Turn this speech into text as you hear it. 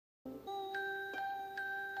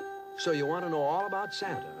So you want to know all about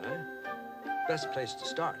Santa, eh? Best place to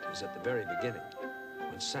start is at the very beginning,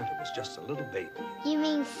 when Santa was just a little baby. You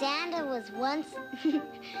mean Santa was once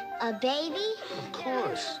a baby? Of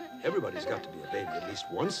course. Everybody's got to be a baby at least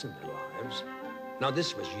once in their lives. Now,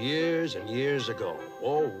 this was years and years ago.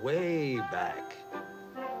 Oh, way back.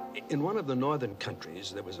 In one of the northern countries,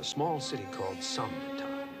 there was a small city called Town.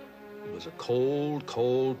 It was a cold,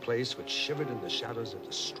 cold place which shivered in the shadows of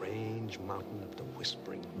the strange mountain of the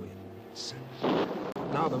whispering winds.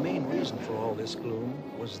 Now, the main reason for all this gloom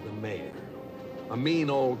was the mayor, a mean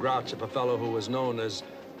old grouch of a fellow who was known as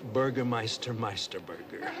Burgermeister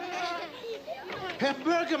Meisterburger. Herr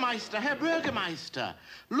Burgermeister,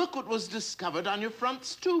 look what was discovered on your front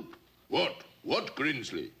stoop. What? What,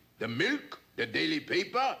 Grinsley? The milk? The daily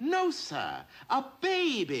paper? No, sir, a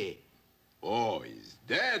baby. Oh, is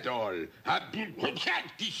that all? A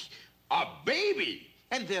baby?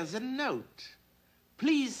 And there's a note.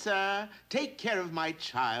 Please, sir, take care of my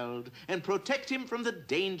child and protect him from the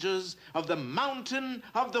dangers of the mountain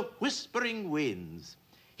of the whispering winds.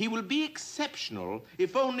 He will be exceptional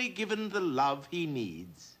if only given the love he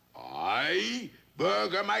needs. I,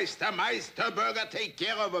 Burgermeister Meisterburger, take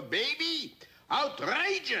care of a baby?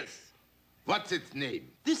 Outrageous! What's its name?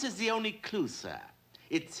 This is the only clue, sir.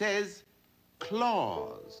 It says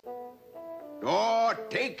Claus. Oh,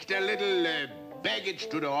 take the little baggage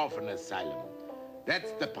to the orphan asylum.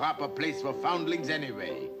 That's the proper place for foundlings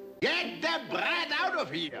anyway. Get the brat out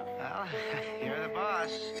of here! Well, you're the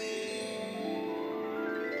boss.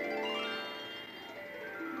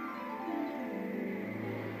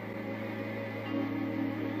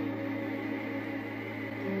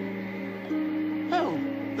 Oh,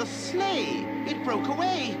 the sleigh! It broke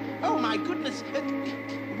away! Oh, my goodness!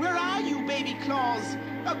 Where are you, baby Claus?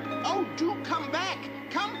 Oh, do come back!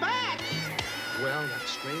 Come back! Well, that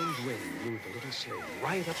strange wind blew the little sleigh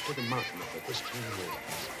right up to the mountain of the whispering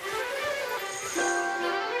winds.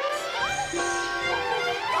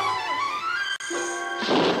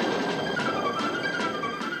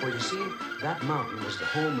 Well, you see, that mountain was the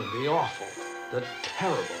home of the awful, the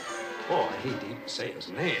terrible, oh, I hate to even say his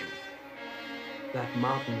name. That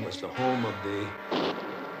mountain was the home of the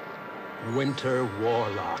Winter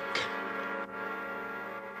Warlock,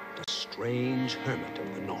 the strange hermit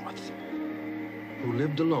of the north, who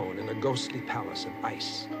lived alone in a ghostly palace of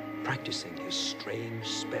ice, practicing his strange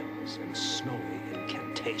spells and snowy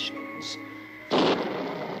incantations.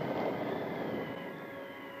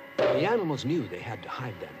 The animals knew they had to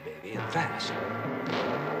hide that baby, and fast.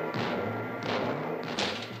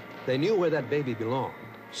 They knew where that baby belonged,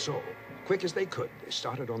 so, quick as they could, they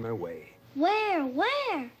started on their way. Where?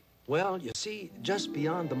 Well, you see, just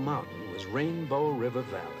beyond the mountain was Rainbow River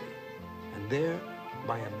Valley, and there,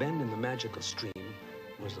 by a bend in the magical stream,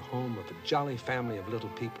 was the home of a jolly family of little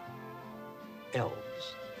people.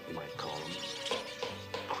 Elves, you might call them.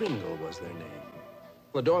 Kringle was their name.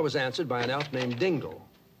 The door was answered by an elf named Dingle.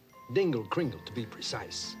 Dingle Kringle, to be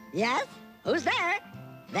precise. Yes? Who's there?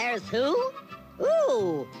 There's who?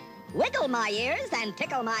 Ooh! Wiggle my ears and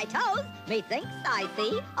tickle my toes. Methinks I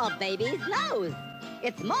see a baby's nose.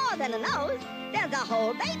 It's more than a nose. There's a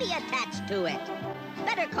whole baby attached to it.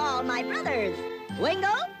 Better call my brothers. Wingle,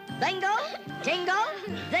 Bingle, Tingle,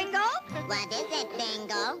 Zingle. What is it,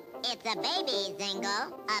 Dingle? It's a baby,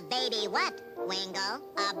 Zingle. A baby what, Wingle?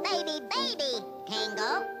 A baby,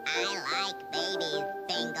 Tingle. I like babies,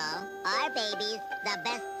 Bingle. Our baby's the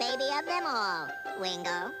best baby of them all,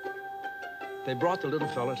 Wingle. They brought the little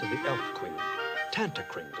fella to the elf queen, Tanta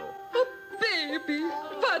Kringle. Baby,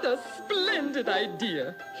 what a splendid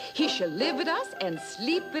idea. He shall live with us and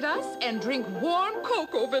sleep with us and drink warm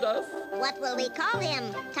cocoa with us. What will we call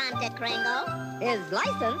him, Tanta Kringle? His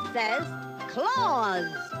license says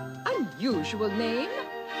Claus. Unusual name.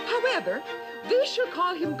 However, we shall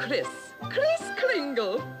call him Chris. Chris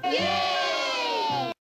Kringle. Yay!